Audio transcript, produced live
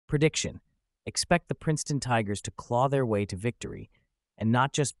Prediction: expect the Princeton Tigers to claw their way to victory and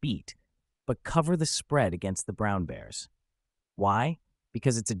not just beat, but cover the spread against the Brown Bears. Why?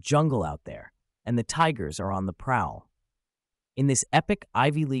 Because it's a jungle out there, and the Tigers are on the prowl. In this epic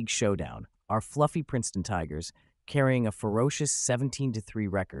Ivy League showdown, our fluffy Princeton Tigers, carrying a ferocious 17-3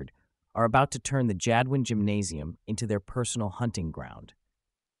 record, are about to turn the Jadwin Gymnasium into their personal hunting ground.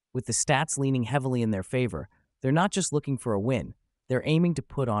 With the stats leaning heavily in their favor, they're not just looking for a win, they're aiming to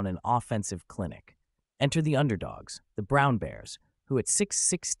put on an offensive clinic. Enter the underdogs, the Brown Bears, who at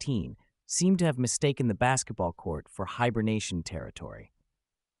 6'16" seem to have mistaken the basketball court for hibernation territory.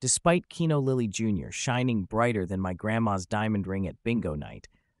 Despite Kino Lilly Jr. shining brighter than my grandma's diamond ring at bingo night,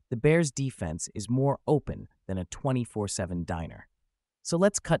 the Bears' defense is more open than a 24/7 diner. So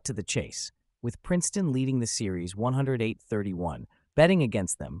let's cut to the chase. With Princeton leading the series 108-31, betting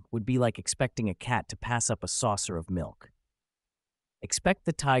against them would be like expecting a cat to pass up a saucer of milk. Expect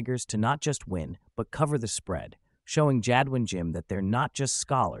the Tigers to not just win, but cover the spread, showing Jadwin Gym that they're not just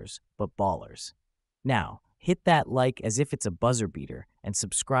scholars, but ballers. Now, hit that like as if it's a buzzer beater and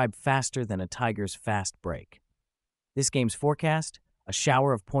subscribe faster than a Tigers fast break. This game's forecast: a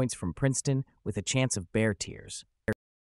shower of points from Princeton with a chance of bear tears.